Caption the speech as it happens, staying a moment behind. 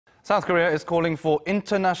South Korea is calling for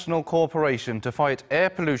international cooperation to fight air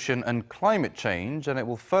pollution and climate change, and it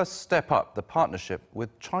will first step up the partnership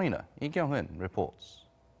with China. Li Kyung-eun reports.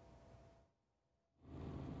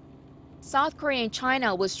 South Korea and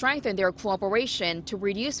China will strengthen their cooperation to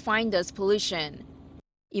reduce fine dust pollution.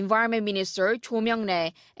 Environment Minister Cho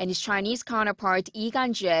Myung-rae and his Chinese counterpart Li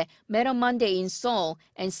Ganjie met on Monday in Seoul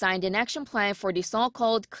and signed an action plan for the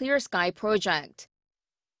so-called Clear Sky project.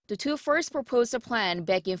 The two first proposed a plan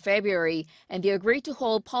back in February, and they agreed to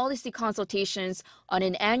hold policy consultations on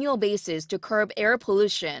an annual basis to curb air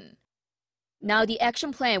pollution. Now the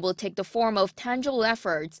action plan will take the form of tangible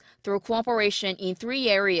efforts through cooperation in three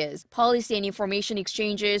areas: policy and information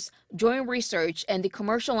exchanges, joint research, and the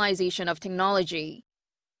commercialization of technology.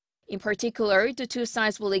 In particular, the two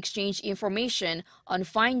sides will exchange information on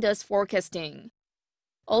fine dust forecasting.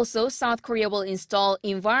 Also, South Korea will install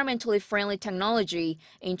environmentally friendly technology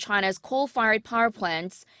in China's coal-fired power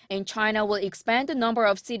plants, and China will expand the number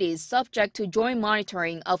of cities subject to joint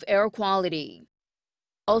monitoring of air quality.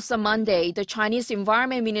 Also Monday, the Chinese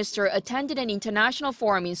environment minister attended an international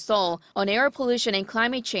forum in Seoul on air pollution and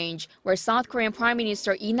climate change, where South Korean Prime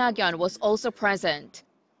Minister Lee Ganjie was also present.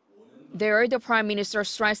 There, the Prime Minister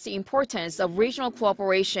stressed the importance of regional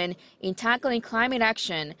cooperation in tackling climate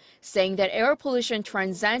action, saying that air pollution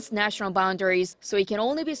transcends national boundaries, so it can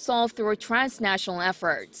only be solved through transnational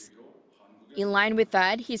efforts. In line with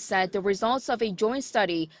that, he said the results of a joint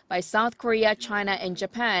study by South Korea, China, and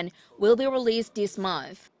Japan will be released this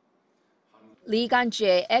month. Li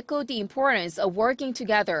Ganjie echoed the importance of working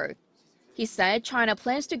together. He said China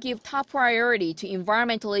plans to give top priority to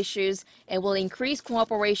environmental issues and will increase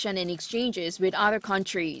cooperation and exchanges with other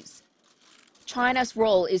countries. China's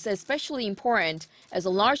role is especially important as a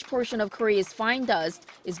large portion of Korea's fine dust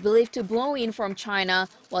is believed to blow in from China,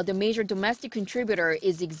 while the major domestic contributor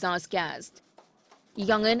is exhaust gas.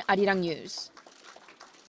 Kyung-eun, Arirang News.